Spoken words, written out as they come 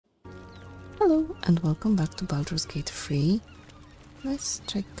Hello and welcome back to Baldur's Gate 3. Let's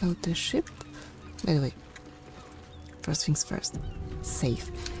check out the ship. By the way, first things first,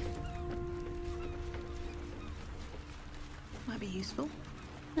 save. Might be useful.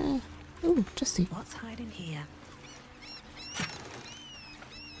 Ooh, just see. What's hiding here?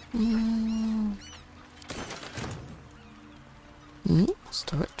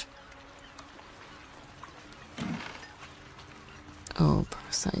 Storage. Oh,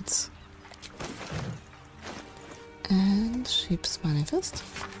 parasites. And ship's manifest.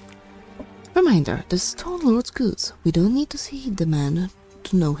 Reminder, the Stone Lord's goods. We don't need to see the man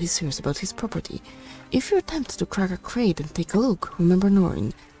to know he's serious about his property. If you're tempted to crack a crate and take a look, remember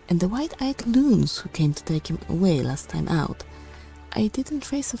Norin and the white-eyed loons who came to take him away last time out. I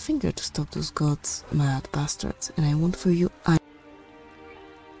didn't raise a finger to stop those gods, mad bastards, and I won't for you either.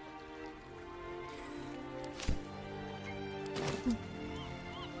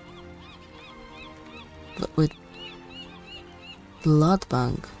 With blood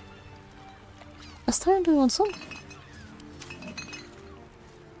bank. I started doing some.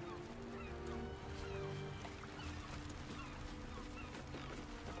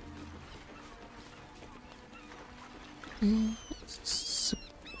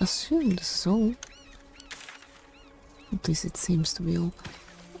 Assume so. At least it seems to be all.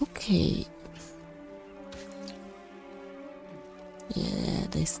 Okay. Yeah,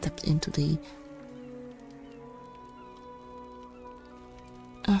 they stepped into the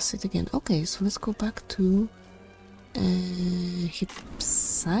acid again. Okay, so let's go back to hip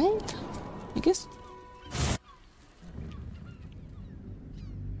side, I guess.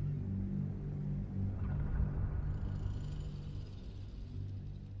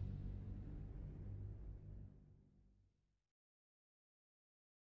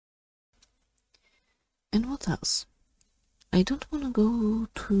 And what else? I don't want to go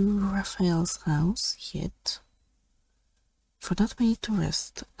to Raphael's house yet. For that we need to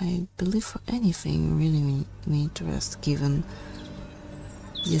rest. I believe for anything really we need to rest, given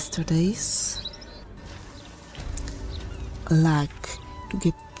yesterday's lack to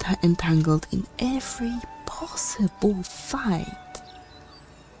get entangled in every possible fight.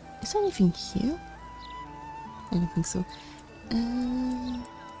 Is there anything here? I don't think so.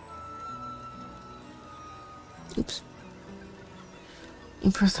 Oops.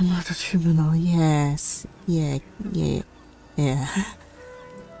 Impress the murder tribunal, yes. Yeah.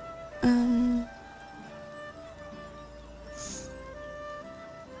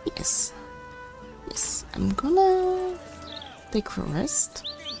 Yes, I'm gonna take a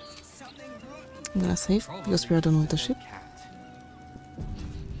rest. I'm gonna save because we are done with the ship.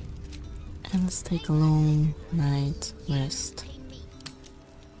 And let's take a long night rest.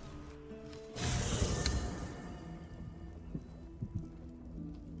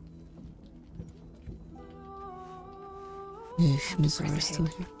 Mizora is still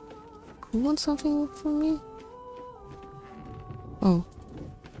here. Who wants something from me? Oh.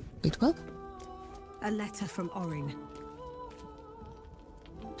 Wait, what? A letter from Orin.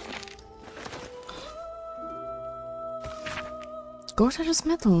 Gortage's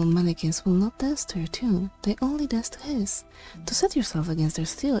metal mannequins will not dance to your tune. They only dance to his. To set yourself against their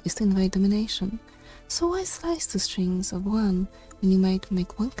steel is to invade domination. So why slice the strings of one when you might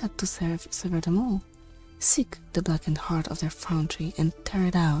make one cut to sever them all? Seek the blackened heart of their foundry and tear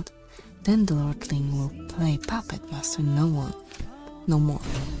it out. Then the Lordling will play puppet master no more.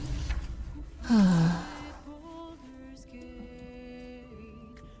 Can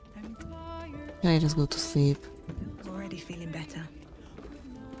I just go to sleep? Already feeling better.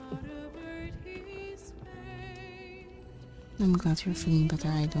 I'm glad you're feeling better,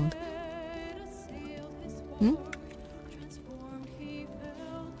 I don't.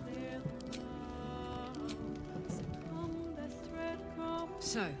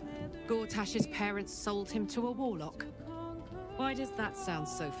 So, Gortash's parents sold him to a warlock. Why does that sound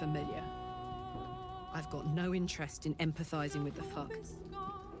so familiar? I've got no interest in empathizing with the fuck.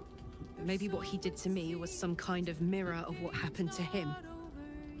 But maybe what he did to me was some kind of mirror of what happened to him.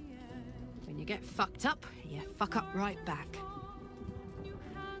 When you get fucked up, you fuck up right back.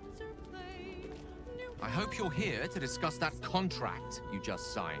 I hope you're here to discuss that contract you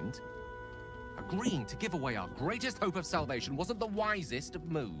just signed. Agreeing to give away our greatest hope of salvation wasn't the wisest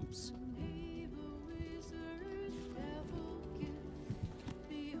of moves.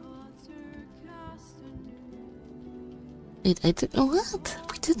 Wait, I did what?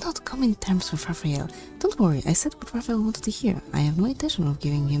 We did not come in terms with Raphael. Don't worry, I said what Raphael wanted to hear. I have no intention of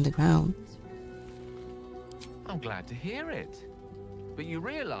giving him the ground. I'm glad to hear it. But you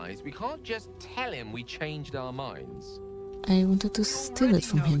realize we can't just tell him we changed our minds. I wanted to steal it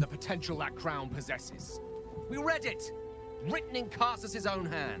from We already know him. the potential that crown possesses. We read it, written in Carsus's own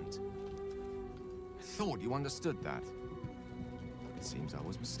hand. I thought you understood that. It seems I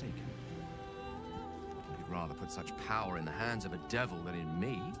was mistaken. You'd rather put such power in the hands of a devil than in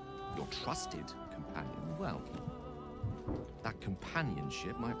me, your trusted companion. Well, that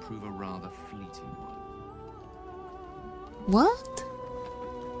companionship might prove a rather fleeting one. What?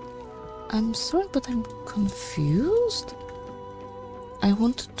 I'm sorry, but I'm confused. I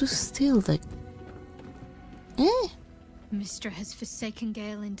wanted to steal the... Mystra has forsaken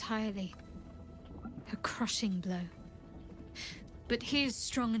Gale entirely. A crushing blow. But he is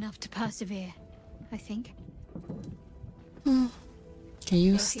strong enough to persevere, I think. Can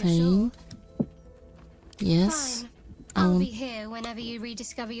you If you're stay? sure. Yes. Fine. I I'll want be here whenever you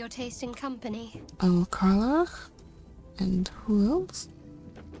rediscover your taste in company. Karlach. And who else?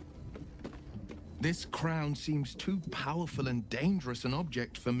 This crown seems too powerful and dangerous an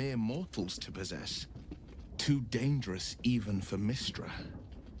object for mere mortals to possess. Too dangerous even for Mystra.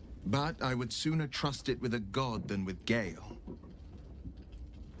 But I would sooner trust it with a god than with Gale.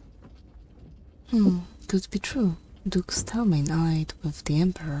 Could be true. Duke Stelmane allied with the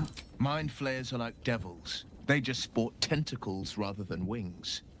Emperor. Mind flayers are like devils. They just sport tentacles rather than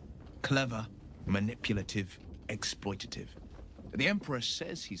wings. Clever, manipulative, exploitative. The Emperor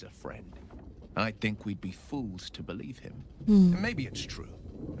says he's a friend. I think we'd be fools to believe him. Maybe it's true.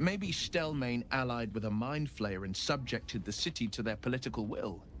 Maybe Stelmane allied with a mind flayer and subjected the city to their political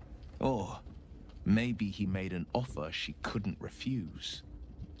will. Or maybe he made an offer she couldn't refuse.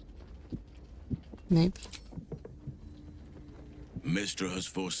 Maybe. Mystra has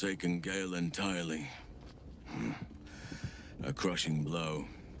forsaken Gale entirely. A crushing blow.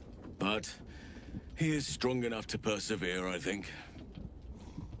 But he is strong enough to persevere, I think.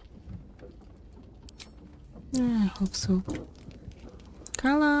 I hope so.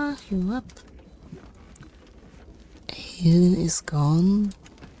 Carla, you up? Aelin is gone.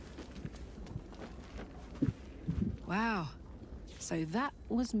 Wow. So that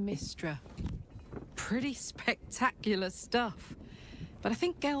was Mystra. Pretty spectacular stuff. But I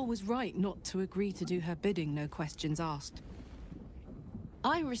think Gale was right not to agree to do her bidding, no questions asked.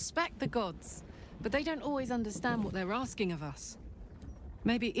 I respect the gods, but they don't always understand what they're asking of us.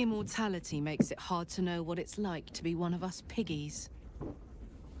 Maybe immortality makes it hard to know what it's like to be one of us piggies.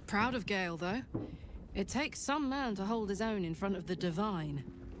 Proud of Gale, though. It takes some man to hold his own in front of the divine.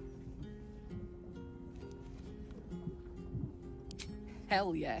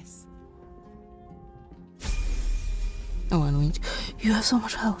 Hell yes. Oh, and wait. You have so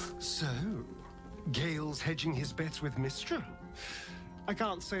much health. So, Gale's hedging his bets with Mystra? I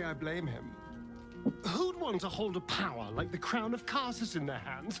can't say I blame him. Who'd want to hold a power like the crown of Carsus in their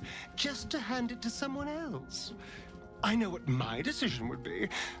hands just to hand it to someone else? I know what my decision would be,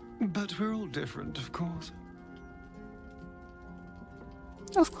 but we're all different, of course.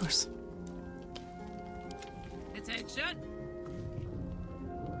 Of course. Attention!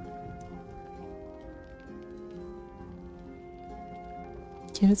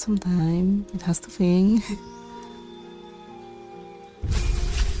 Give it some time. It has to think.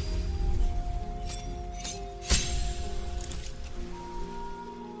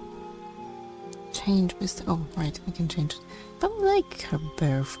 Change Mr. Oh, right, I can change it. But I like her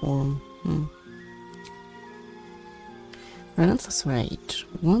bear form. Relentless Rage.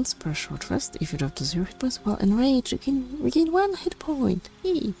 Once per short rest, if you drop to 0 hit points while enraged, you can regain 1 hit point.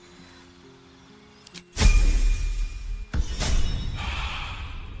 Yay.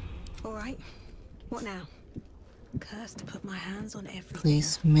 All right. What now? Curse to put my hands on everything.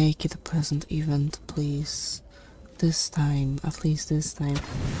 Please make it a pleasant event, please. This time, at least this time,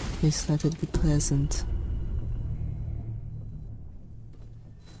 please let it be pleasant.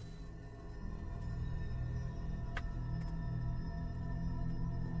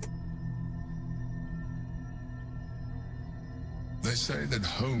 They say that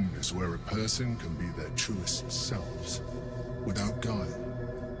home is where a person can be their truest selves, without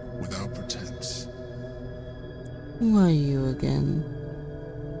guile, without pretense. Why you again?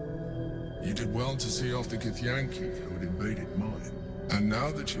 You did well to see off the Githyanki who had invaded mine. And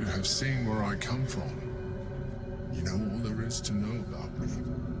now that you have seen where I come from, you know all there is to know about me.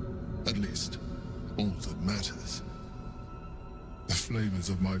 At least, all that matters. The flavors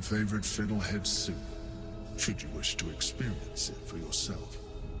of my favorite fiddlehead soup, should you wish to experience it for yourself.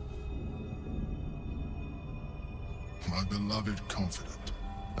 My beloved confidant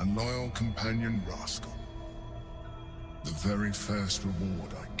and loyal companion Rascal. The very first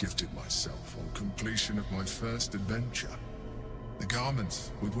reward I gifted myself on completion of my first adventure. The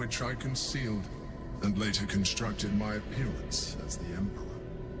garments with which I concealed and later constructed my appearance as the Emperor.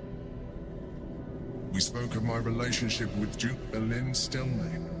 We spoke of my relationship with Duke Berlin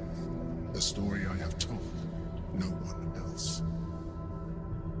Stelmane, a story I have told no one else.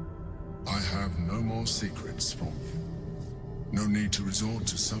 I have no more secrets from you. No need to resort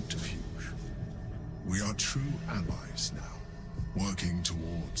to subterfuge. We are true allies now, working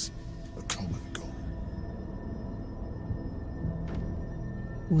towards a common goal.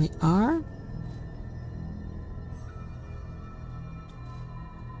 We are?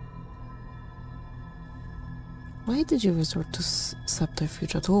 Why did you resort to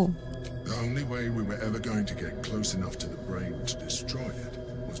subterfuge at all? The only way we were ever going to get close enough to the brain to destroy it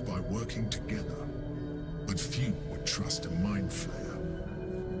was by working together. But few would trust a mind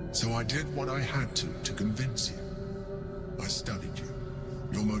flayer. So I did what I had to convince you. I studied you,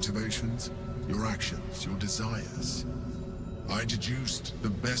 your motivations, your actions, your desires. I deduced the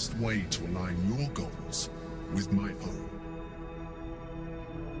best way to align your goals with my own.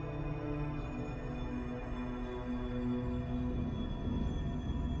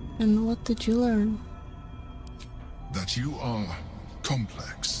 And what did you learn? That you are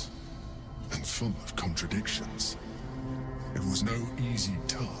complex and full of contradictions. It was no easy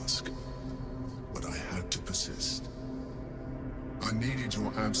task, but I had to persist. I needed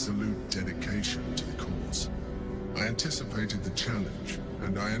your absolute dedication to the cause. I anticipated the challenge,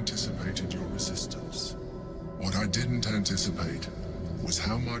 and I anticipated your resistance. What I didn't anticipate was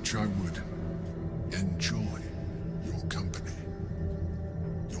how much I would enjoy your company,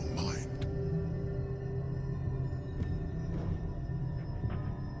 your mind.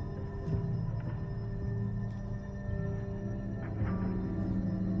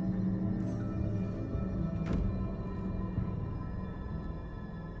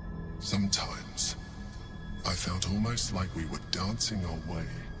 Sometimes, I felt almost like we were dancing our way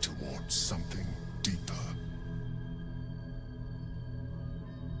towards something deeper.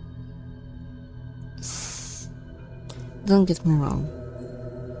 Don't get me wrong.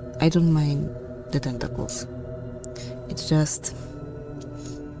 I don't mind the tentacles. It's just...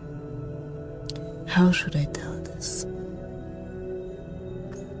 how should I tell this?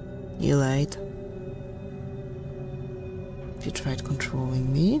 You lied. You tried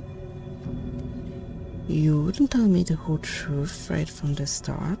controlling me. You wouldn't tell me the whole truth right from the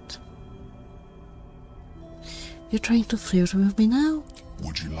start. You're trying to flirt with me now?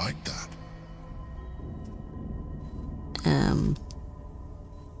 Would you like that?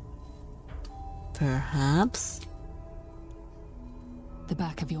 Perhaps. The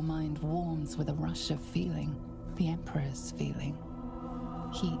back of your mind warms with a rush of feeling, the Emperor's feeling.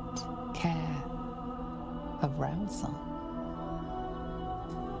 Heat, care, arousal.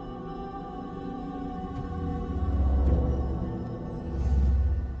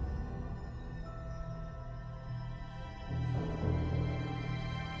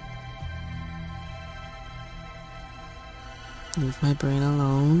 Leave my brain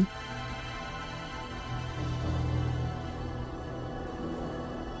alone.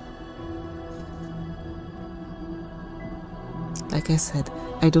 Like I said,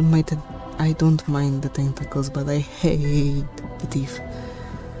 I don't mind the tentacles, but I hate the teeth.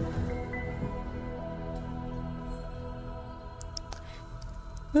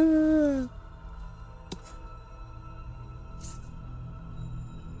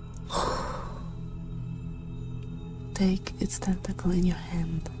 Take its tentacle in your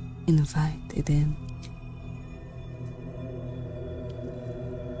hand. Invite it in.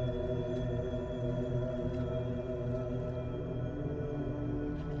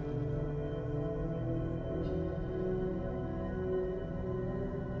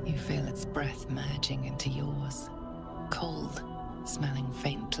 You feel its breath merging into yours. Cold, smelling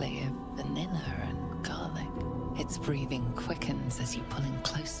faintly of vanilla and garlic. Its breathing quickens as you pull in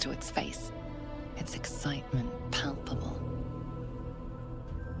close to its face. Its excitement palpable.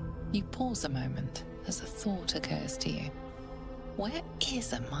 You pause a moment as a thought occurs to you. Where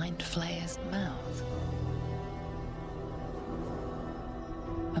is a mind flayer's mouth?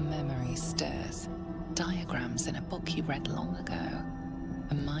 A memory stirs. Diagrams in a book you read long ago.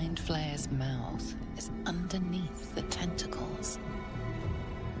 A mind flayer's mouth is underneath the tentacles.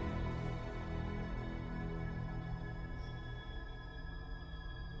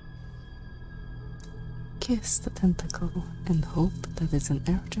 Kiss the tentacle and hope that it's an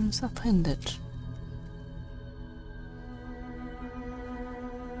Erden's appendage.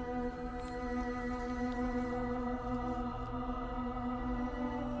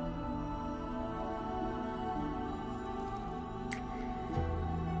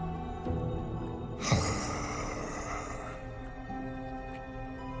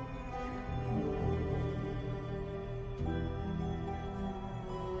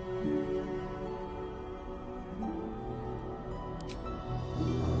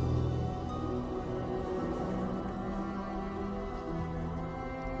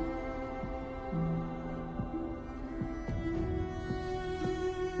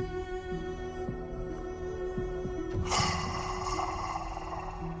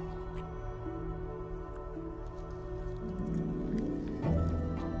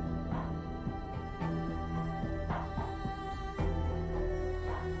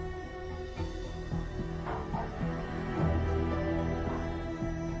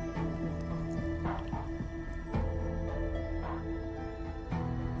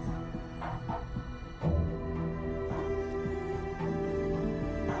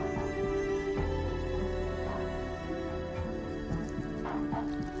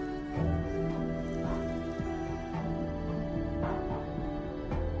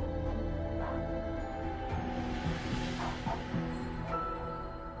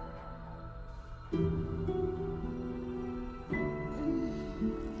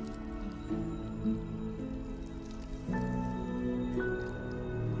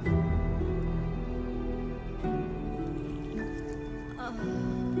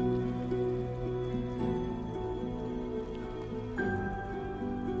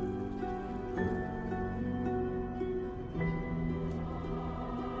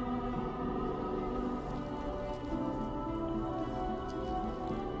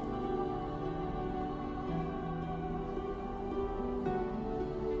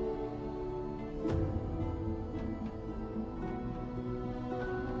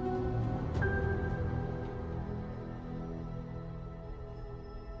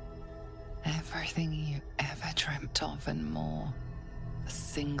 Everything you ever dreamt of and more. The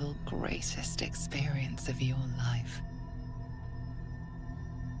single greatest experience of your life.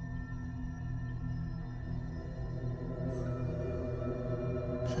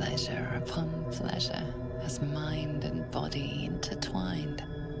 Pleasure upon pleasure, as mind and body intertwined.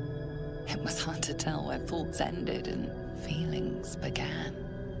 It was hard to tell where thoughts ended and feelings began.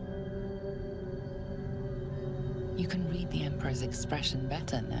 You can read the Emperor's expression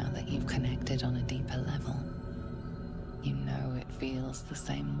better now that you've connected on a deeper level. You know it feels the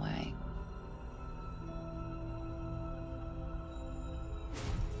same way.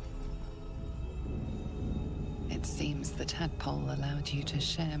 It seems the tadpole allowed you to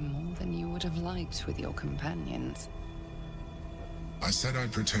share more than you would have liked with your companions. I said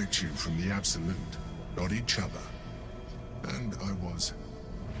I'd protect you from the Absolute, not each other. And I was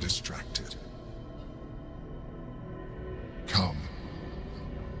distracted. Come.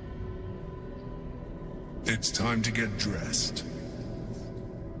 It's time to get dressed.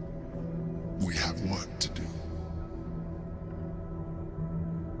 We have work to do.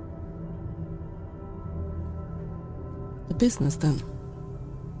 The business then.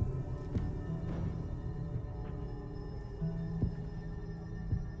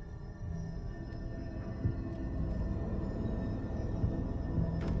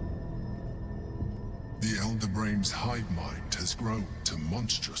 The Elder Brain's hive mind has grown to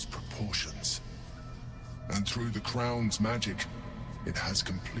monstrous proportions. And through the Crown's magic, it has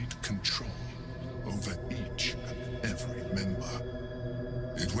complete control over each and every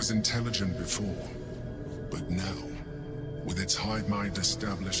member. It was intelligent before, but now, with its hive mind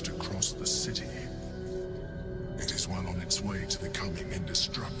established across the city, it is well on its way to becoming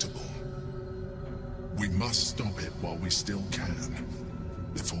indestructible. We must stop it while we still can,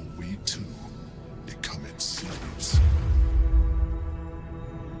 before we too become its slaves.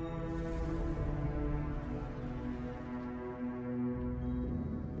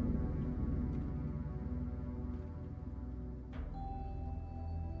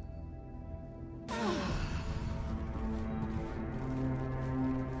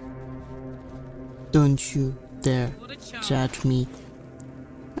 Don't you dare judge me.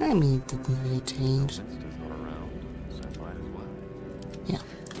 I mean, it didn't really change. Yeah.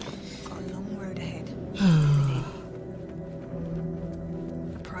 Got a long road ahead.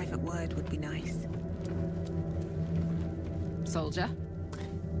 A private word would be nice. Soldier?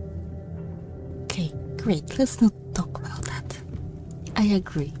 Okay, great. Let's not talk about that. I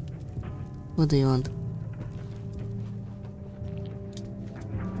agree. What do you want?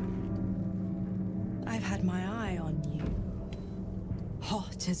 I've had my eye on you.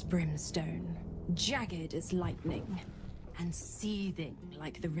 Hot as brimstone, jagged as lightning, and seething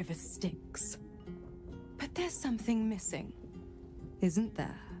like the river Styx. But there's something missing, isn't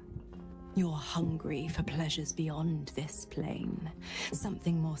there? You're hungry for pleasures beyond this plane.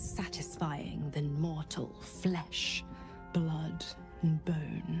 Something more satisfying than mortal flesh, blood, and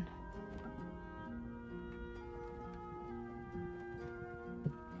bone.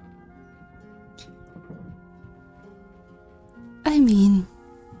 I mean,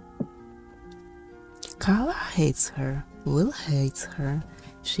 Carla hates her, Will hates her.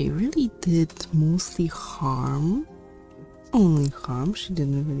 She really did mostly harm. Only harm, she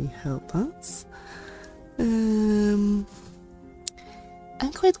didn't really help us. I'm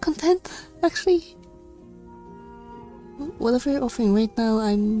quite content, actually. Whatever you're offering right now,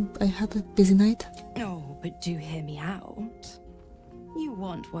 I had a busy night. Oh, but do hear me out. You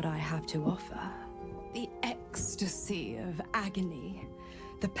want what I have to offer. The ecstasy of agony.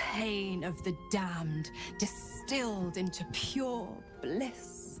 The pain of the damned, distilled into pure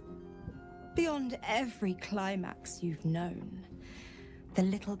bliss. Beyond every climax you've known. The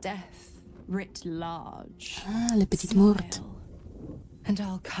little death writ large. Ah, le petit mort. And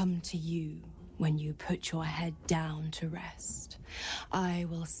I'll come to you when you put your head down to rest. I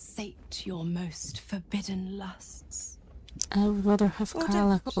will sate your most forbidden lusts. I would rather have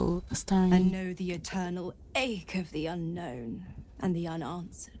Calico starring. And know the eternal ache of the unknown and the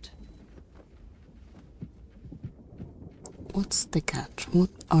unanswered. What's the catch? What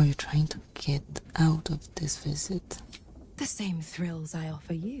are you trying to get out of this visit? The same thrills I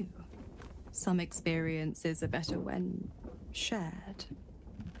offer you. Some experiences are better when shared.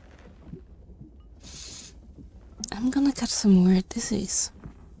 I'm gonna catch some weird disease.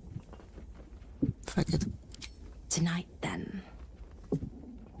 Fuck it. Tonight, then.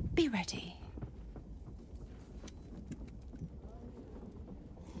 Be ready.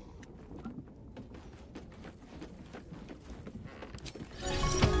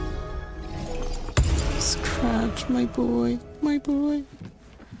 Scratch, my boy, my boy.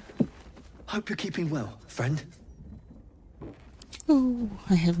 Hope you're keeping well, friend. Oh,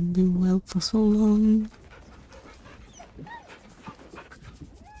 I haven't been well for so long.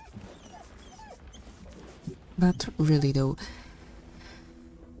 But really though,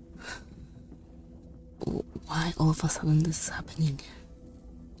 why all of a sudden this is happening?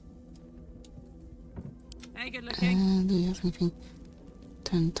 Hey, good looking. Do you have anything?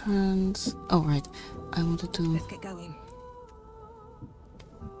 10 turns. Oh right, I wanted to. Let's get going.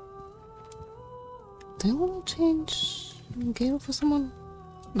 Do I want to change Gale for someone?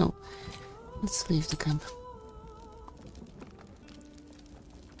 No. Let's leave the camp.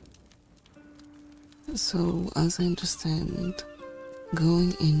 So, as I understand,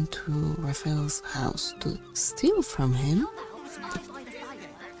 going into Raphael's house to steal from him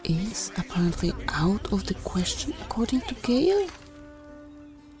is apparently out of the question according to Gale.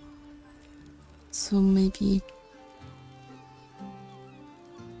 So maybe...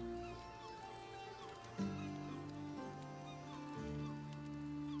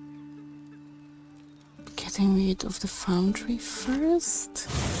 getting rid of the foundry first?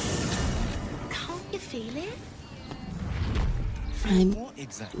 You feel it? I'm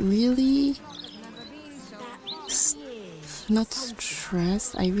really not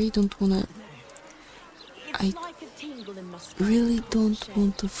stressed. I really don't wanna. I really don't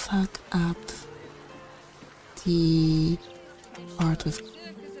want to fuck up the part with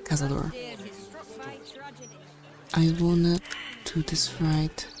Cazador. I wanna do this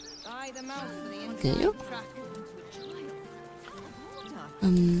right. Gale?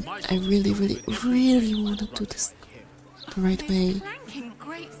 I really want to do this the right way.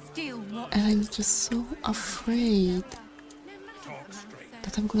 And I'm just so afraid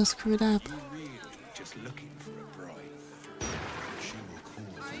that I'm gonna screw it up. Just looking for a bride. She will call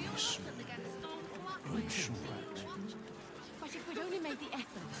very soon. I'm sure. But if we'd only made the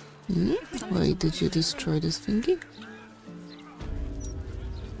effort. Why did you destroy this thingy?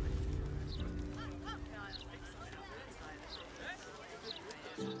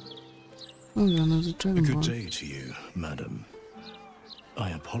 Oh, you're not a dragon. A good day to you, madam.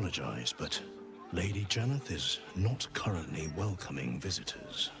 I apologize, but Lady Janeth is not currently welcoming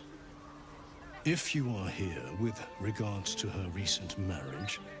visitors. If you are here with regards to her recent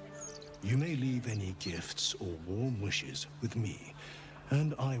marriage, you may leave any gifts or warm wishes with me,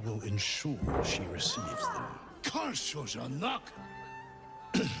 and I will ensure she receives them.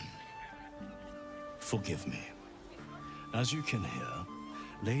 Forgive me. As you can hear,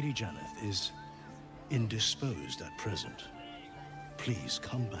 Lady Janeth is indisposed at present. Please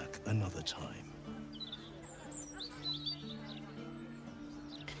come back another time.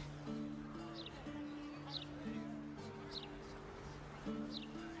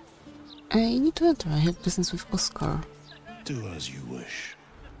 I need to enter. I have business with Oscar. Do as you wish.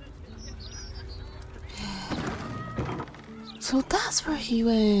 So that's where he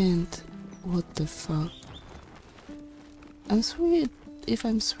went. What the fuck? I'm sorry if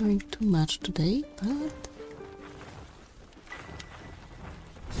I'm swearing too much today,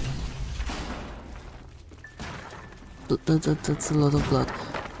 but that's a lot of blood.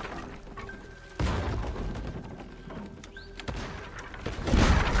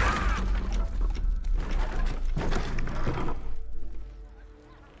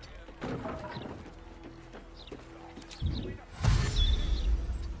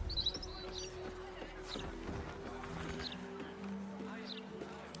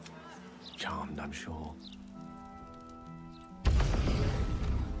 Charmed, I'm sure.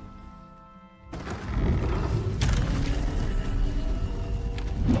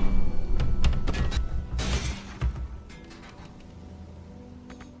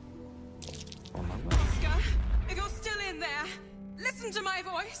 Oscar, if you're still in there, listen to my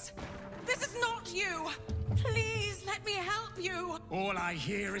voice. This is not you. Please let me help you. All I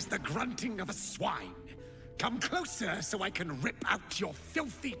hear is the grunting of a swine. Come closer so I can rip out your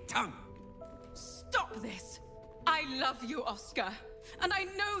filthy tongue. Stop this. I love you, Oscar. And I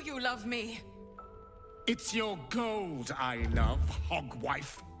know you love me. It's your gold I love,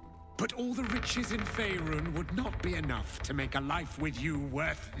 hogwife. But all the riches in Faerûn would not be enough to make a life with you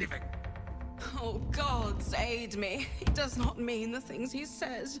worth living. Oh, gods aid me. He does not mean the things he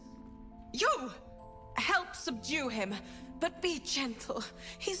says. You! Help subdue him, but be gentle.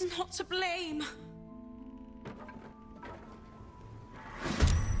 He's not to blame.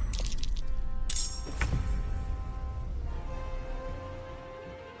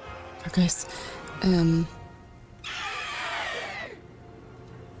 Guys,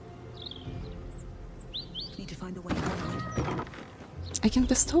 Need to find a way forward. I can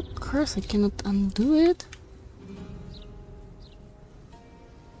bestow curse, I cannot undo it.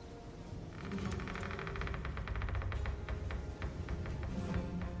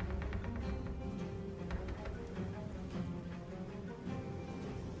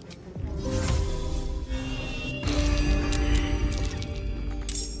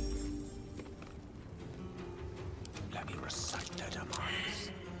 Let me recite their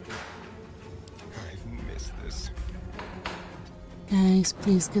demise. I've missed this. Guys,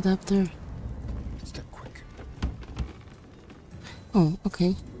 please get up there. Step quick. Oh,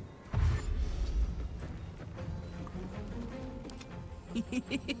 okay.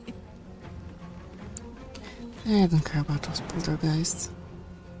 I don't care about those Baldur guys.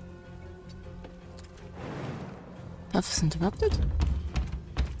 Path is interrupted?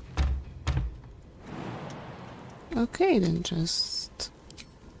 Okay, then just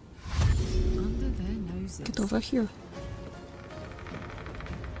Under their noses. get over here.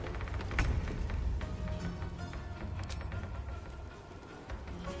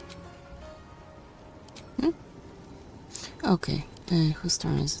 Okay, whose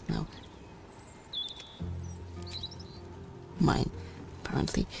turn is it now? Mine,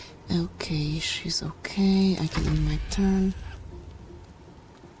 apparently. Okay, she's okay. I can end my turn.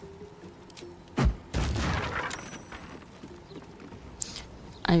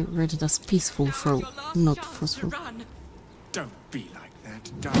 I read it as peaceful throw, not forceful. Don't be like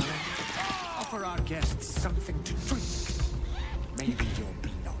that, darling. Offer our guests something to drink. Maybe you'll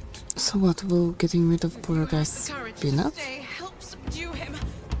be not. So what, will getting rid of Baldur guys be enough? Stay, help subdue him,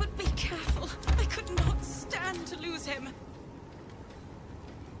 but be careful. I could not stand to lose him.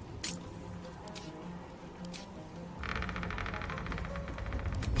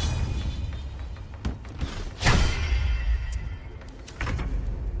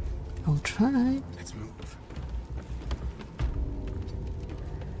 I'll try. Let's move.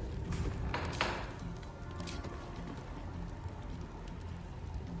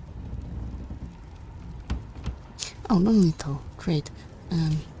 Oh, no little. Great.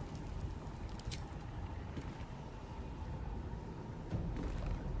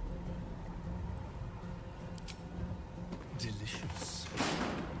 Delicious.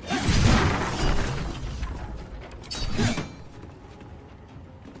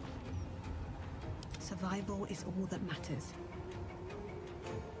 Survival is all that matters.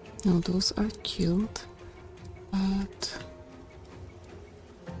 No, those are killed. But...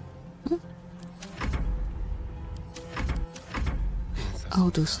 Huh? Oh,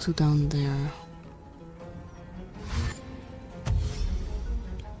 those two down there.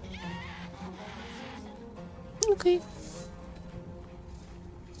 Okay.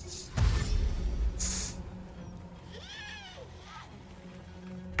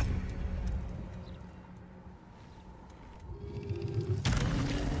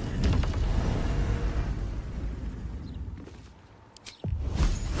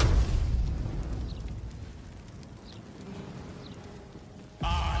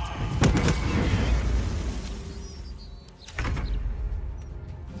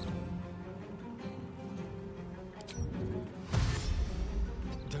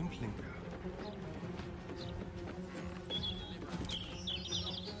 Don't linger.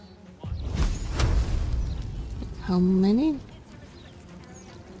 How many?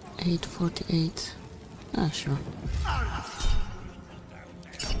 848. Ah, sure.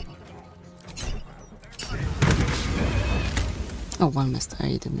 Oh, one missed.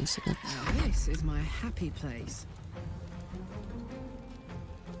 I didn't see that. Now this is my happy place.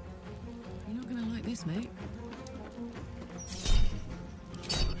 You're not gonna like this, mate.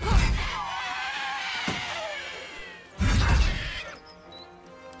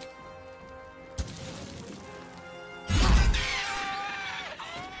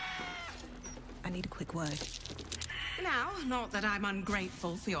 I need a quick word. Now, not that I'm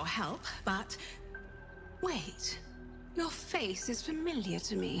ungrateful for your help, but... Wait. Your face is familiar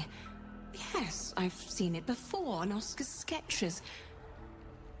to me. Yes, I've seen it before on Oscar's sketches.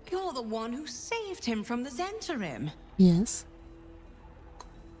 You're the one who saved him from the Zentarim. Yes.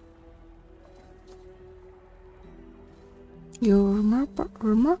 You're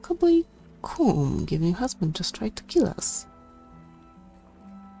remarkably calm, given your husband just tried to kill us.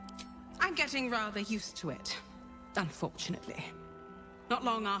 I'm getting rather used to it, unfortunately. Not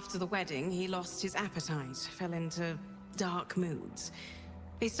long after the wedding, he lost his appetite, fell into dark moods.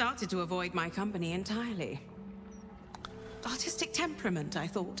 He started to avoid my company entirely. Artistic temperament, I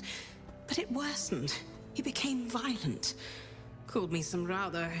thought, but it worsened. He became violent. Called me some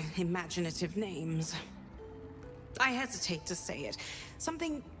rather imaginative names. I hesitate to say it.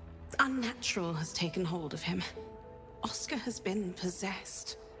 Something unnatural has taken hold of him. Oscar has been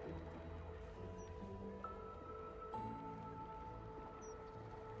possessed.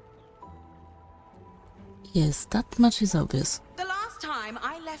 Yes, that much is obvious. The last time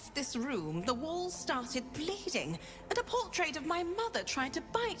I left this room, the walls started bleeding, and a portrait of my mother tried to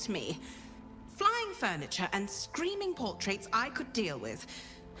bite me. Flying furniture and screaming portraits I could deal with,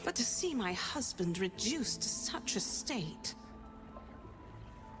 but to see my husband reduced to such a state...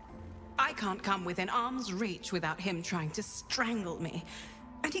 I can't come within arm's reach without him trying to strangle me.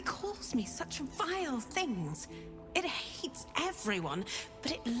 And he calls me such vile things. It hates everyone,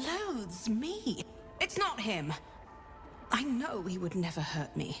 but it loathes me. It's not him. I know he would never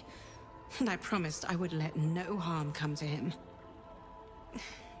hurt me, and I promised I would let no harm come to him.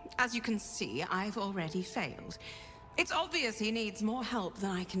 As you can see, I've already failed. It's obvious he needs more help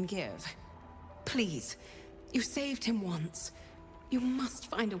than I can give. Please, you saved him once. You must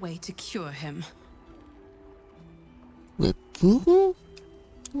find a way to cure him.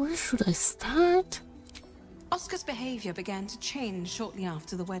 Where should I start? Oscar's behavior began to change shortly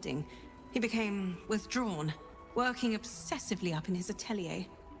after the wedding. He became withdrawn, working obsessively up in his atelier.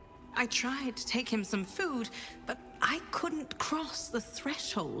 I tried to take him some food, but I couldn't cross the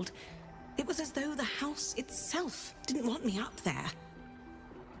threshold. It was as though the house itself didn't want me up there.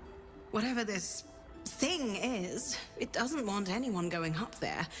 Whatever this thing is, it doesn't want anyone going up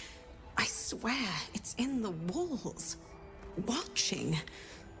there. I swear it's in the walls, watching.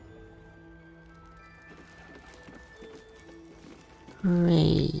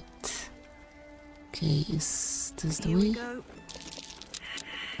 Great. Okay, is this the way? Go.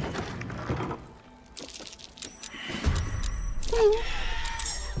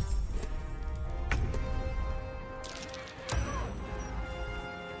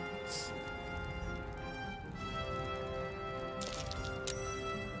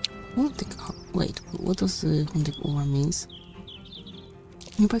 Wait, what does the haunting aura means?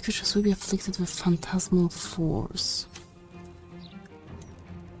 Nearby creatures will be afflicted with phantasmal force.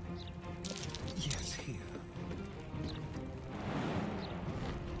 Yes, here.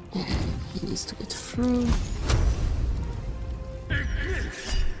 He needs to get through.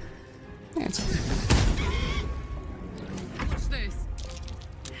 Yeah, it's okay. What's this?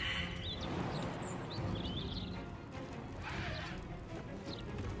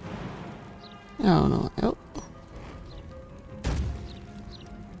 Oh no. Oh.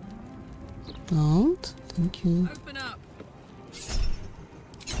 Don't. Thank you. Open up.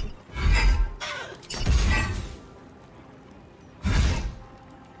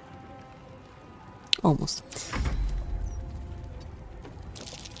 Almost.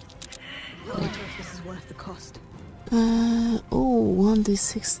 I wonder if this is worth the cost. Oh,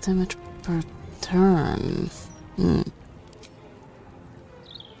 1d6 damage per turn. Hmm.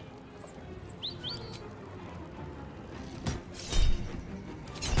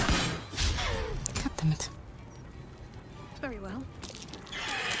 God damn it. Very well.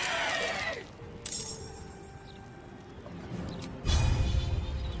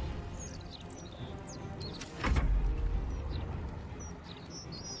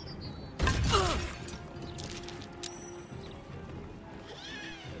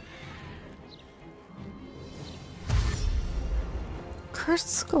 Cursed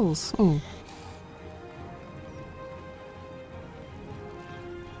skulls. Oh.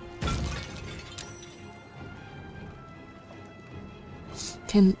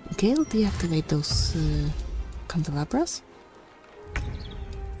 Can Gale deactivate those candelabras?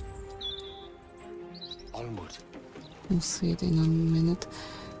 Onward. We'll see it in a minute.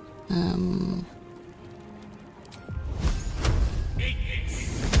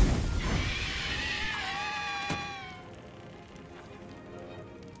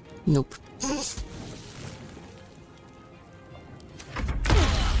 Nope.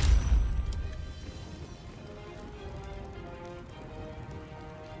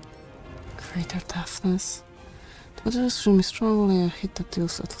 Greater toughness. The material is extremely strong, only a hit that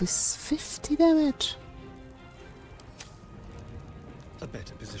deals at least 50 damage. A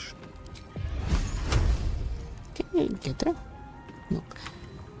better position. Can you get there? Nope.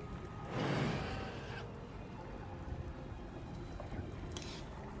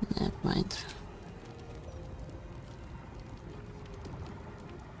 Never mind.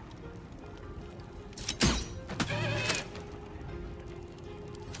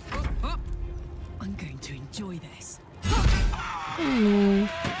 I'm going to enjoy this. Mm.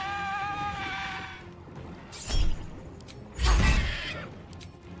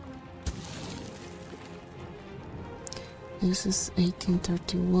 This is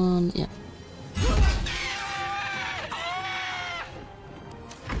 1831, yeah.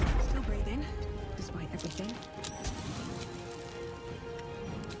 Still breathing, despite everything.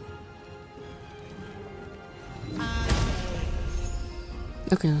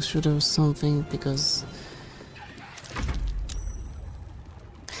 Okay, I was sure there was something because...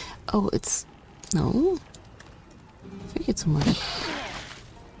 Oh, it's... No? I think it's more...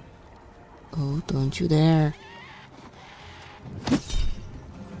 Oh, don't you dare.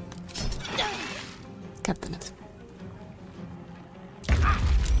 God damn it.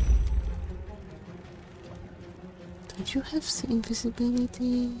 Don't you have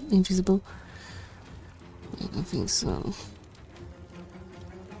invisibility? Invisible? I don't think so.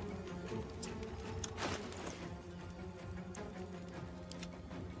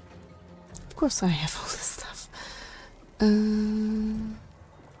 Of course I have all this stuff.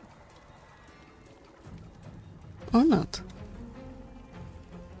 Or not.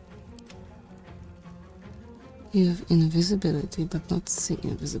 You have invisibility, but not see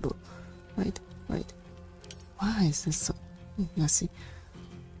invisible. Right, right. Why is this so messy?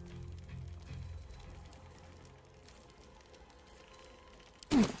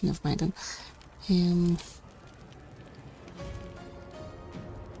 Oh, never mind then.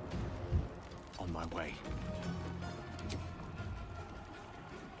 On my way.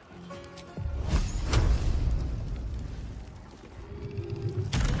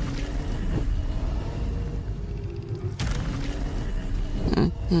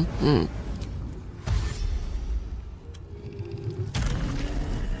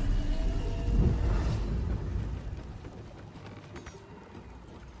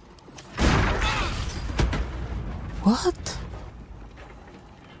 What?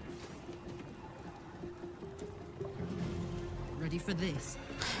 Ready for this?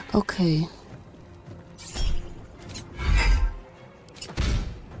 Okay.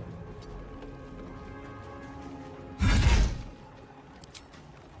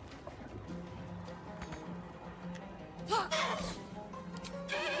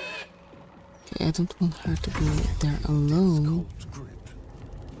 Okay, I don't want her to be there alone.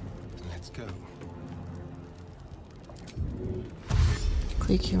 Let's go.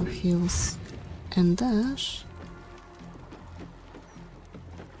 Click your heels and dash.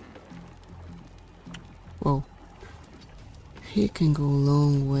 Whoa. He can go a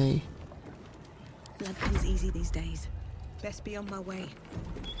long way. Blood comes easy these days. Best be on my way.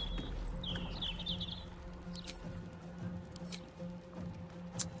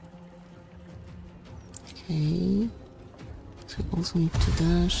 Okay. So we also need to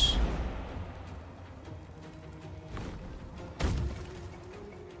dash.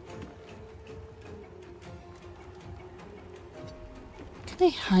 Can I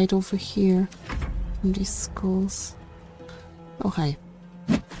hide over here from these skulls? Oh, hi.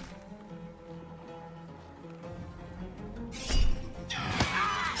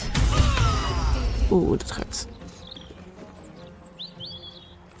 Oeh, dat ruikt.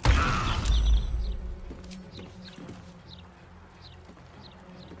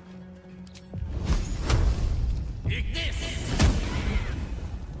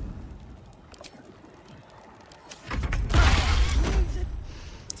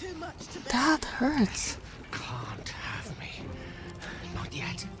 That hurts. Can't have me. Not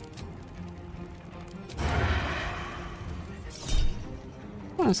yet.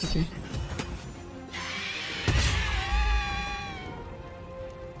 Oh, that's okay.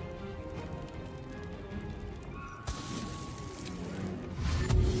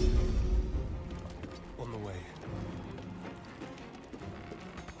 On the way.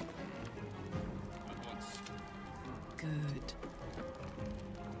 Good.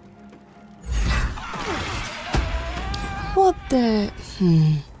 What the?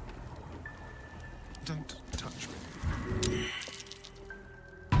 Don't touch me.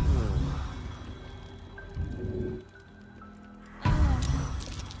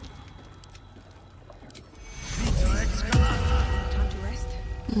 Time to rest.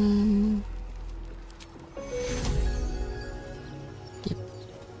 Yep.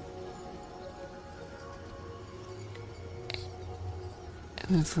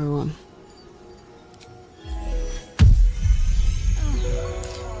 everyone.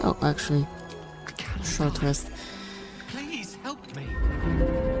 Oh, actually, short rest. Please help me.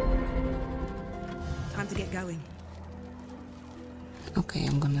 Time to get going. Okay,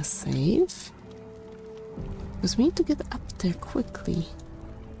 I'm gonna save. Because we need to get up there quickly,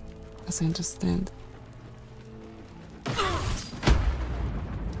 as I understand.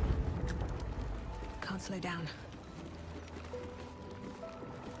 Can't slow down.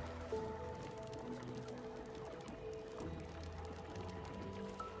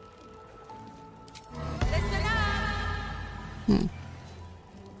 Listen up!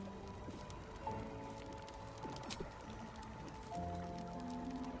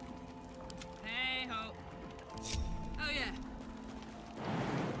 Hey ho. Oh yeah.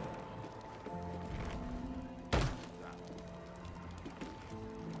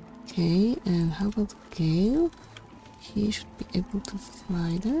 Okay, and how about Gale? He should be able to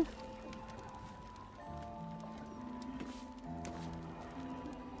fly there.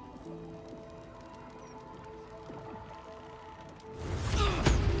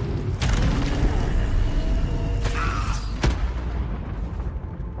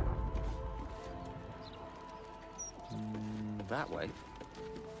 That way.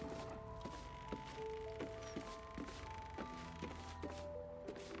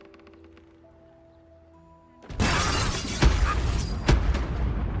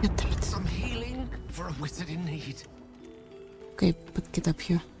 Some healing for a wizard in need. Okay, but get up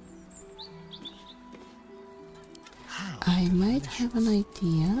here. I might have an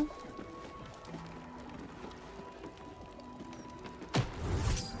idea.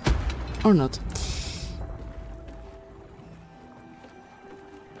 Or not.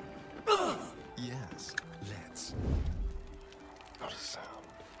 Yes, let's. Not a sound.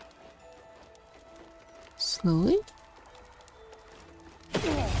 Slowly.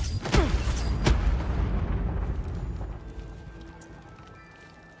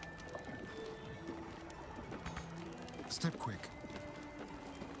 Step quick.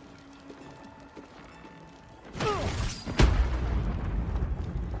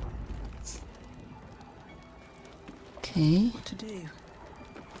 Okay. What to do?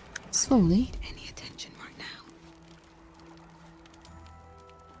 Slowly. Any attention right now?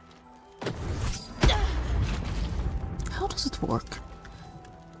 How does it work?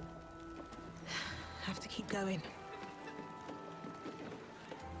 Have to keep going.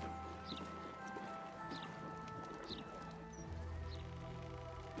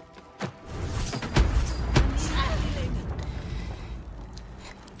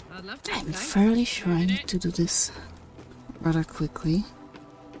 I'd love to. I'm thanks. fairly sure I need to do this rather quickly.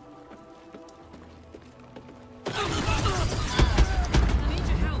 I need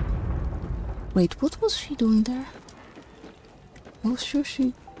your help. Wait, what was she doing there? I was sure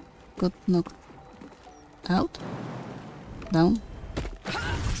she got knocked out? Down?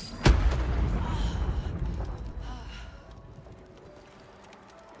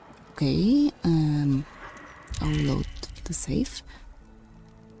 Okay, I'll load the safe.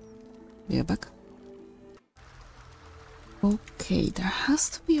 We are back. Okay, there has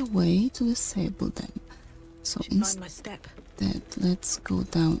to be a way to disable them. So Should mind my step. instead, let's go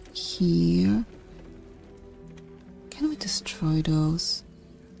down here. Can we destroy those?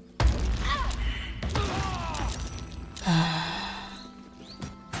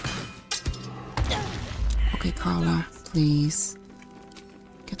 Okay, Carla, please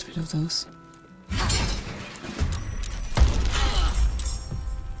get rid of those.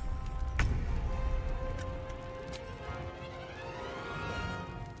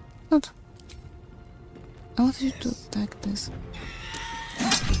 What? I want you to attack this.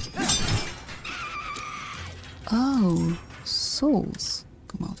 Oh, souls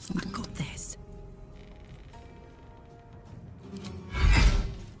come out from that. Got this.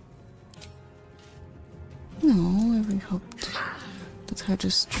 No, I really hoped that her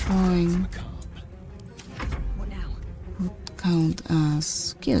destroying What now? would count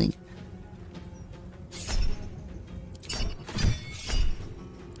as killing.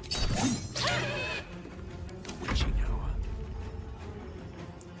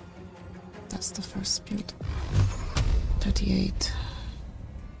 That's the first spirit. 38.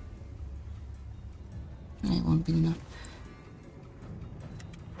 It won't be enough.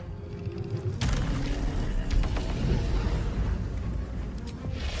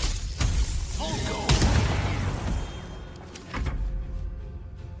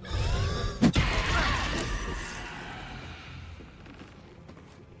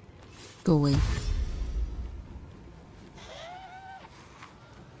 Go away.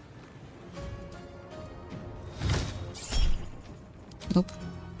 Nope.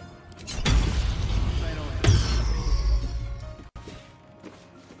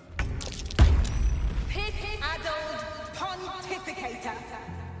 spectator.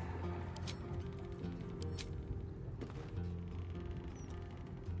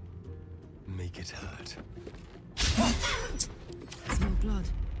 Make it hurt. Smell blood.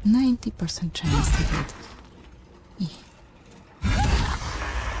 90% chance to hit.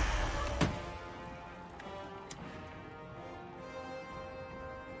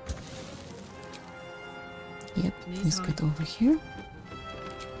 Yep, let's get over here.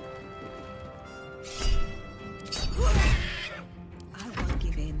 I won't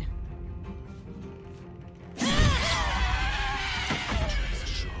give in.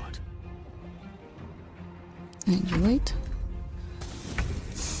 And you wait.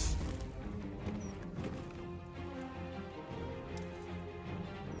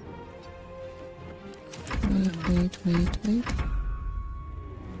 Wait.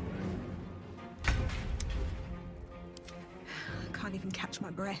 I can't even catch my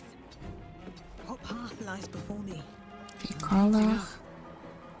breath. What path lies before me? Hey, Karlach.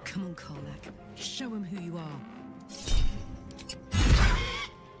 Come on, Karlach. Show him who you are.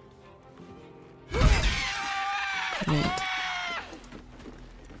 Wait.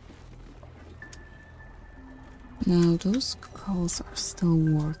 Now those calls are still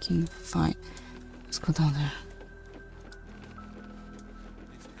working fine. Let's go down there.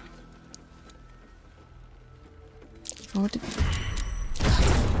 Forward.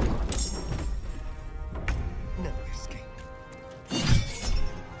 No escape.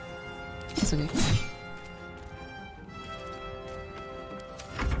 It's okay.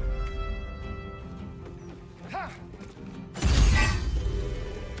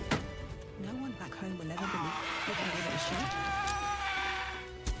 No one back home will ever believe that I was shot.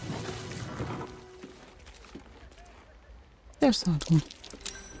 There's not one.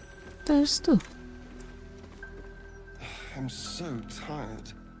 There's two. I'm so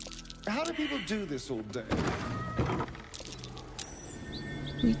tired. How do people do this all day?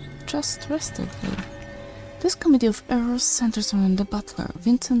 We just rested here. This comedy of errors centers around the butler,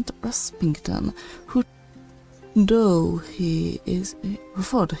 Vincent Ruspington, who, though he is a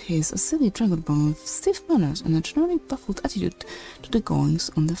silly dragonborn with stiff manners and a generally baffled attitude to the goings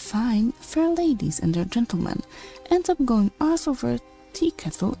on the fine, fair ladies and their gentlemen, ends up going arse over tea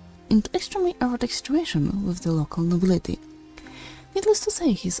kettle into extremely erotic situation with the local nobility. Needless to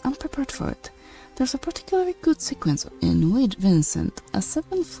say, he's unprepared for it. There's a particularly good sequence in which Vincent, a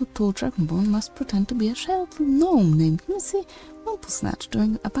 7-foot-tall dragonborn, must pretend to be a shy little gnome named Missy Wumplesnatch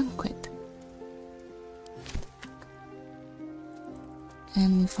during a banquet.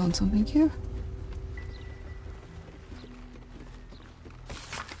 And we found something here.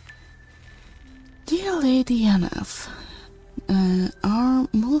 Dear Lady Yennefer, our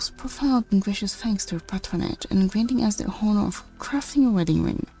most profound and gracious thanks to your patronage in granting us the honor of crafting a wedding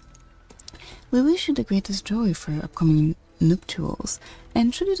ring. We wish you the greatest joy for your upcoming nuptials,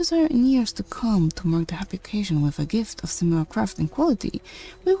 and should you desire in years to come to mark the happy occasion with a gift of similar craft and quality,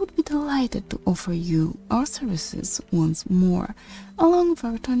 we would be delighted to offer you our services once more, along with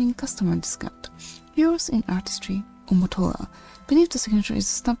a returning customer discount. Yours in artistry, Omotola. Beneath the signature is a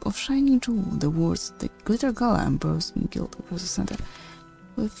stamp of shining jewel, the words the Glitter Gala and Bronze Guild across the center.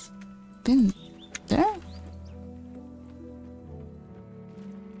 We've been there?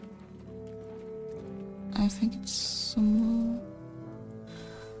 I think it's some...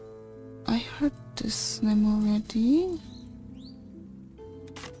 I heard this name already.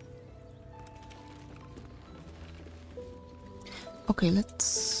 Okay,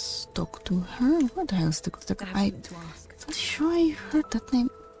 let's talk to her. Where the hell is the Glitter Gala? I'm sure I heard that name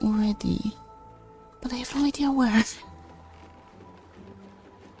already, but I have no idea where.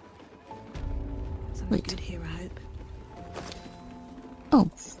 Wait. Good here, I hope.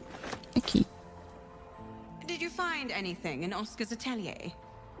 Oh, a key. Did you find anything in Oscar's atelier?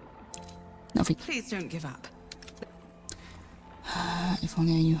 Nothing. Please don't give up. If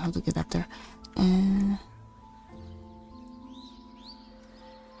only I knew how to get up there. Oh.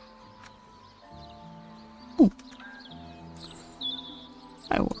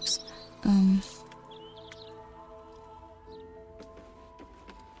 Fireworks.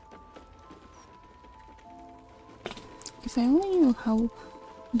 If I only knew how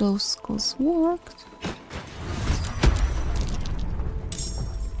those skulls worked.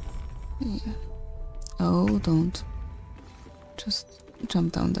 Yeah. Oh, don't. Just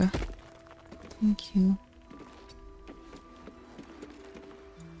jump down there. Thank you.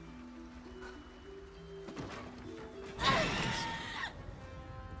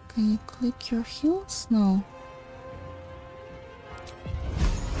 Can you click your heels? No.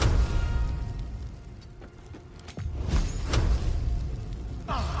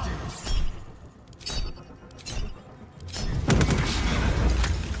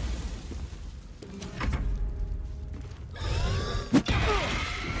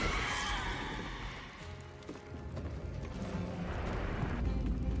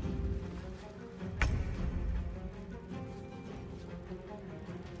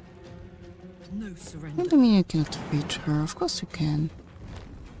 who surrendered. What do you mean you cannot reach her? Of course you can.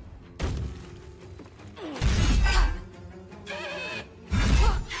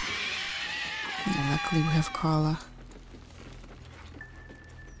 Yeah, luckily we have Carla.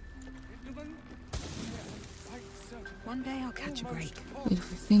 One day I'll catch a break. Wait,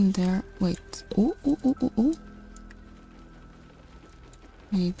 we've been there. Wait. Oh, oh, oh, oh, oh.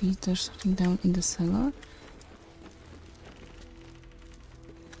 Maybe there's something down in the cellar.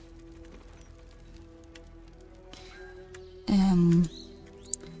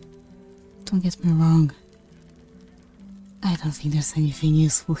 Don't get me wrong. I don't think there's anything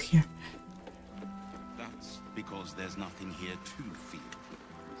useful here. That's because there's nothing here to fear.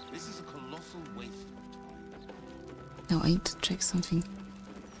 This is a colossal waste of time. No, I need to check something.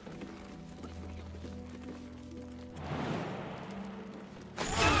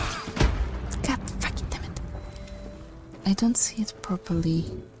 God fucking damn it. I don't see it properly.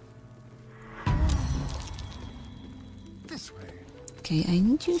 This way. Okay, I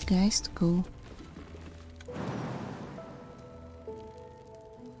need you guys to go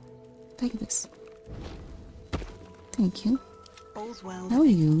like this. Thank you. All's well. Now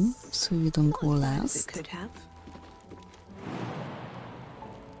you, so you don't go last. It could have.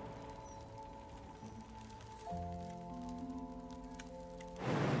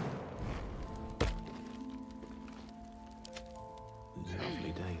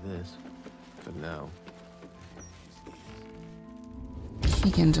 Lovely day, this. For now. He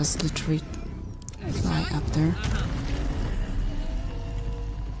can just literally fly up there.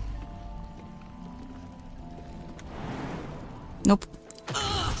 Nope.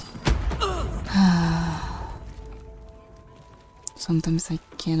 Sometimes I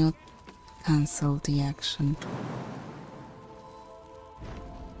cannot cancel the action.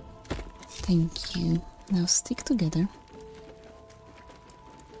 Thank you. Now stick together.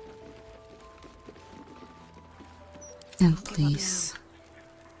 And please.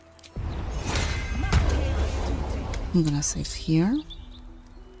 I'm gonna save here.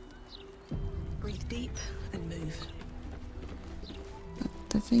 Breathe deep and move. But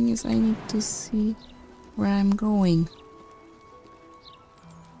the thing is, I need to see where I'm going.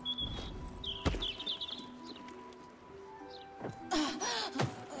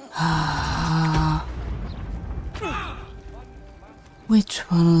 Which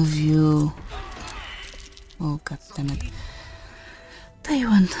one of you? Oh, god damn it. They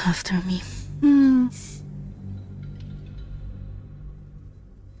went after me.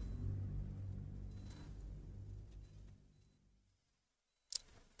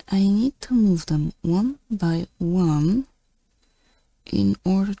 I need to move them one by one in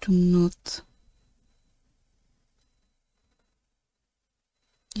order to not...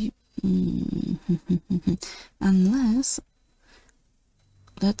 Unless...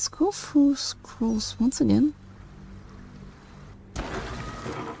 Let's go through scrolls once again.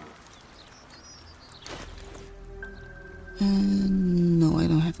 No, I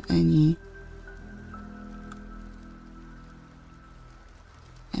don't have any.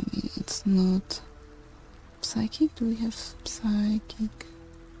 I mean, it's not psychic. Do we have psychic?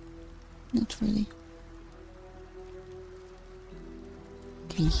 Not really.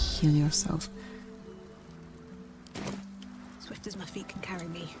 Can you heal yourself? Swift as my feet can carry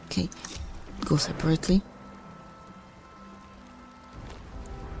me. Okay, go separately.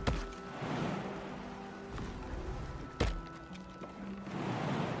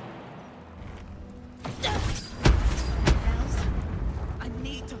 I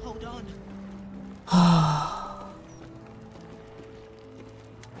need to hold on. I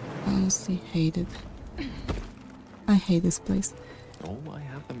honestly hate it. I hate this place. Oh, I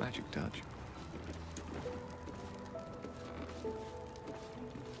have the magic touch.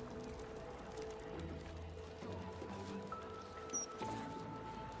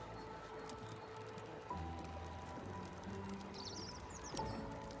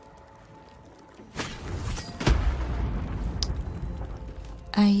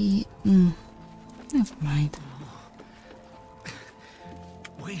 Never mind.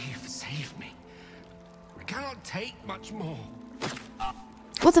 We've saved me. I cannot take much more.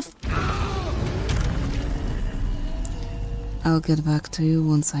 What the f— I'll get back to you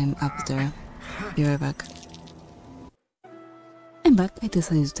once I'm up there. Be right back. I'm back. I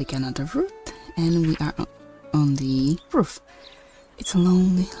decided to take another route, and we are on the roof. It's a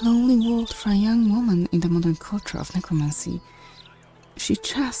lonely, lonely world for a young woman in the modern culture of necromancy. She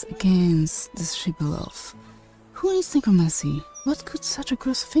chats against the she beloved. Who needs necromancy? What could such a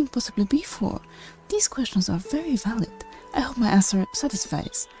gross thing possibly be for? These questions are very valid. I hope my answer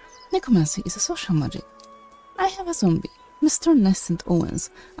satisfies. Necromancy is a social magic. I have a zombie, Mr. Nescent Owens,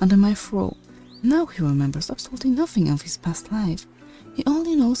 under my thrall. Now he remembers absolutely nothing of his past life. He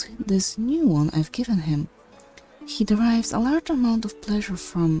only knows this new one I've given him. He derives a large amount of pleasure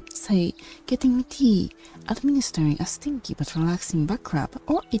from, say, getting me tea, administering a stinky but relaxing back rub,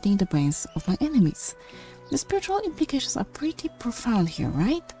 or eating the brains of my enemies. The spiritual implications are pretty profound here,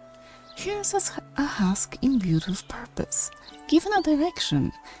 right? Here's a husk imbued with purpose, given a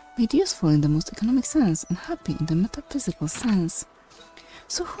direction, made useful in the most economic sense and happy in the metaphysical sense.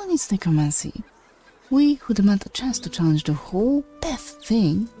 So who needs necromancy? We who demand a chance to challenge the whole death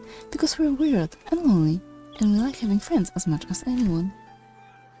thing, because we're weird and lonely, and we like having friends as much as anyone.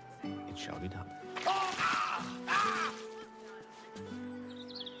 It shall be done.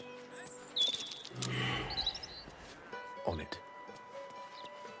 On it.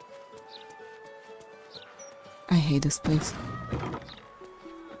 I hate this place.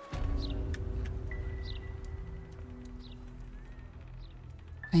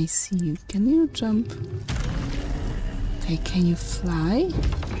 I see you. Can you jump? Okay, can you fly?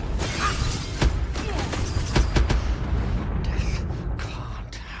 Death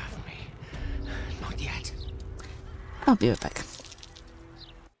can't have me. Not yet. I'll be right back.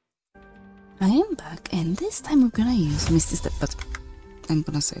 I am back, and this time we're gonna use Misty Step, but I'm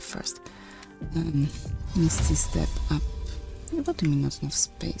gonna save first. Misty Step up. What do you mean not enough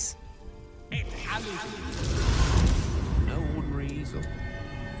space? No ordinary easel.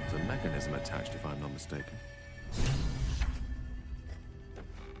 There's a mechanism attached, if I'm not mistaken.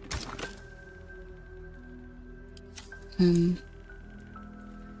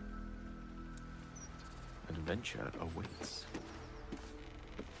 Adventure awaits.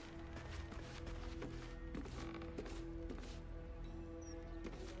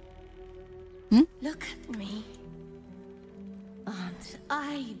 Look at me. Aren't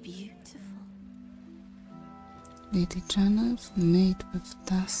I beautiful? Lady Janet, made with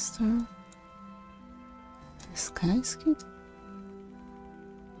duster. Sky skid?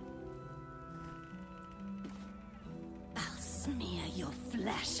 I'll smear your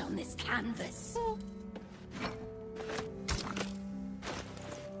flesh on this canvas.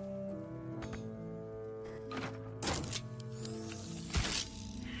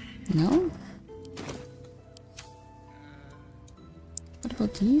 No? What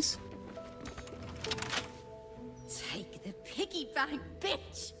about these? Take the piggy bank,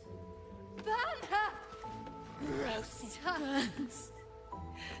 bitch! Burn her! Roast her! Burns.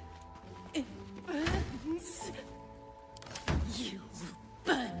 It burns. You will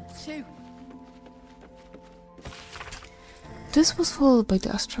burn too. This was followed by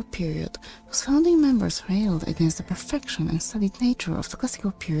the Astral period, whose founding members railed against the perfection and studied nature of the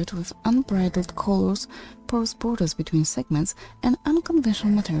classical period with unbridled colors, porous borders between segments, and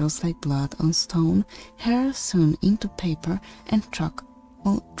unconventional materials like blood on stone, hair sewn into paper, and chalk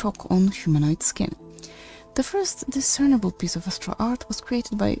on humanoid skin. The first discernible piece of astral art was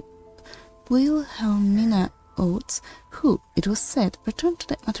created by Wilhelmina Oates, who, it was said, returned to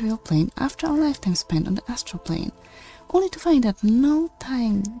the material plane after a lifetime spent on the astral plane, only to find that no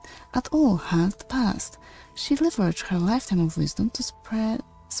time at all had passed. She leveraged her lifetime of wisdom to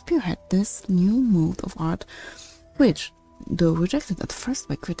spearhead this new mode of art, which, though rejected at first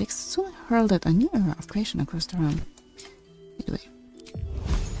by critics, soon heralded a new era of creation across the realm. Anyway.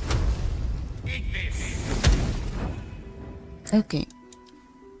 Okay.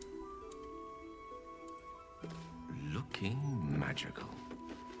 Looking magical,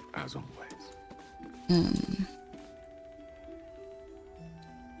 as always.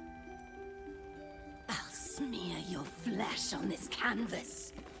 I'll smear your flesh on this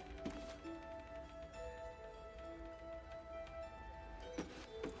canvas.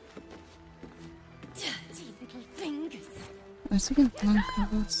 Dirty little fingers. I second blank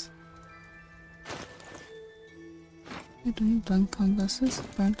canvas. You're doing blank canvases,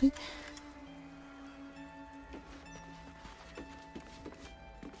 apparently.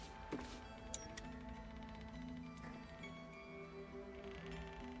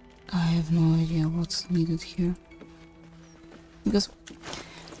 I have no idea what's needed here. Because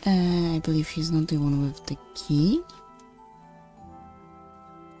I believe he's not the one with the key.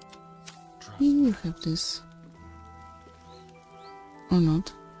 You have this. Or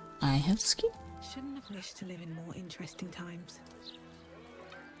not. I have this key. Shouldn't have wished to live in more interesting times.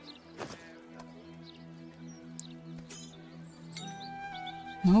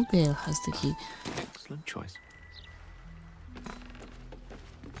 Now Bale has the key. Excellent choice.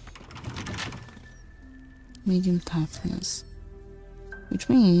 Medium toughness. Which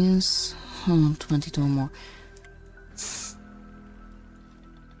means 22 or more.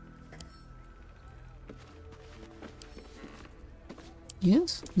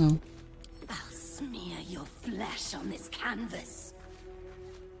 Yes? No. I'll flesh on this canvas.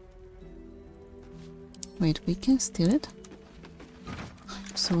 Wait, we can steal it?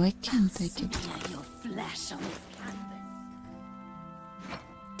 So I can take it. Smear your flesh on this canvas.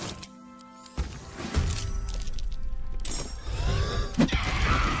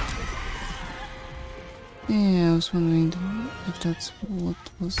 Yeah, I was wondering if that's what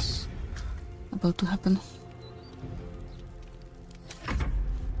was about to happen.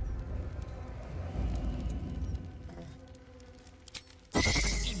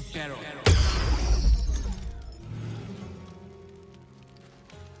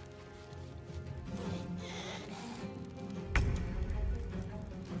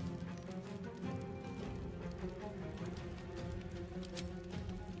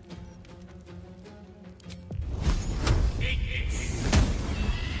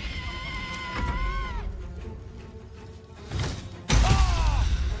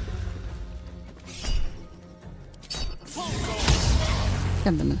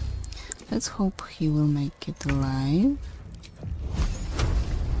 Damn it. Let's hope he will make it alive.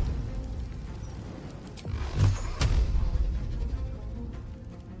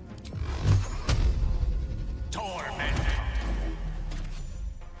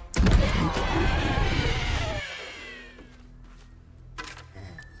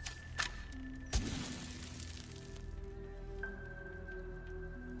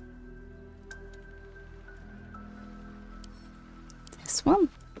 This one.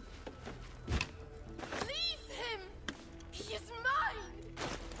 Leave him! He is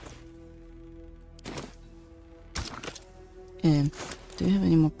mine! Do you have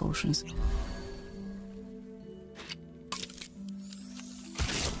any more potions?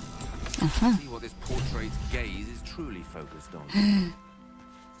 See what this portrait's gaze is truly focused on.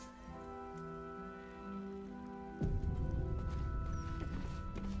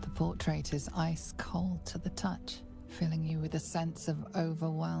 The portrait is ice cold to the touch, filling you with a sense of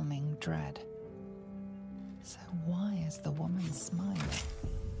overwhelming dread. So why is the woman smiling?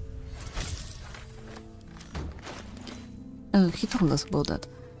 Oh, he told us about that.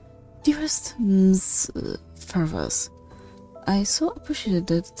 Dearest Ms. Faerûn, I so appreciated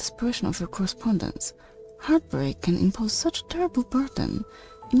the desperation of your correspondence. Heartbreak can impose such a terrible burden.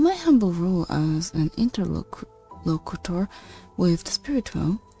 In my humble role as an interlocutor with the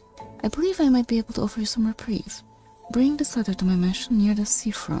spiritual, I believe I might be able to offer you some reprieve. Bring this letter to my mansion near the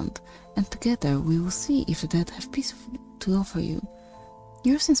seafront, and together we will see if the dead have peace to offer you.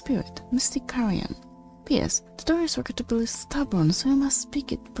 Yours in spirit, Mystic Carrion. P.S. The door is regrettably stubborn, so I must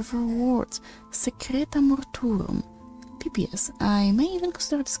speak it. Prefer words. Secreta mortuorum. P.P.S. I may even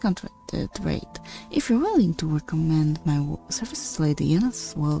consider a discounted rate. If you're willing to recommend my services to Lady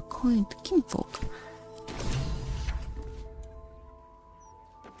Yenna's well-coined kinfolk.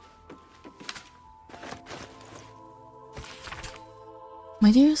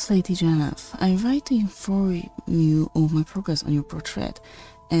 My dearest Lady Janeth, I write to inform you of my progress on your portrait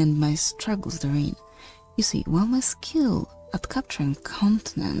and my struggles therein. You see, while my skill at capturing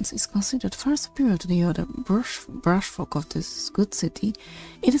countenance is considered far superior to the other brushfolk of this good city,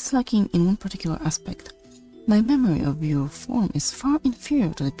 it is lacking in one particular aspect. My memory of your form is far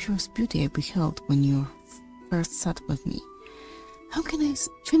inferior to the purest beauty I beheld when you first sat with me. How can I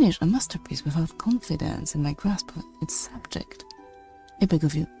finish a masterpiece without confidence in my grasp of its subject? I beg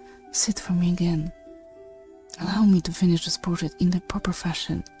of you, sit for me again. Allow me to finish this portrait in the proper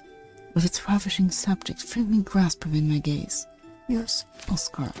fashion, with its ravishing subject firmly grasped within my gaze. Yours,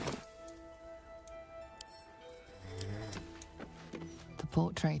 Oscar. The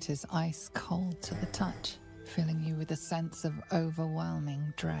portrait is ice cold to the touch, filling you with a sense of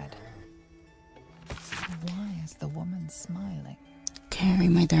overwhelming dread. So why is the woman smiling? Carrie,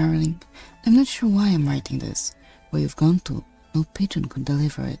 my darling, I'm not sure why I'm writing this. Where you've gone to, no pigeon could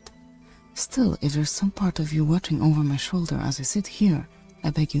deliver it. Still, if there's some part of you watching over my shoulder as I sit here, I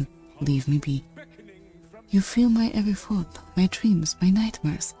beg you, leave me be. You feel my every thought, my dreams, my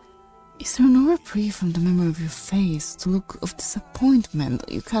nightmares. Is there no reprieve from the memory of your face, the look of disappointment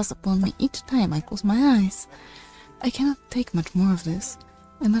you cast upon me each time I close my eyes? I cannot take much more of this.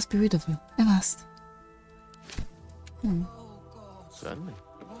 I must be rid of you. I must. Certainly.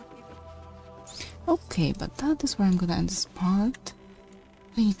 Okay, but that is where I'm gonna end this part.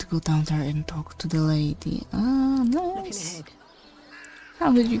 I need to go down there and talk to the lady. Ah, nice.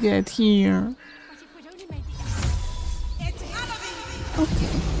 How did you get here? Okay.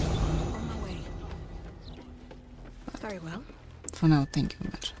 On my way. Very well. For now, thank you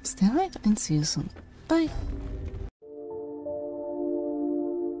very much. Stay alright and see you soon. Bye.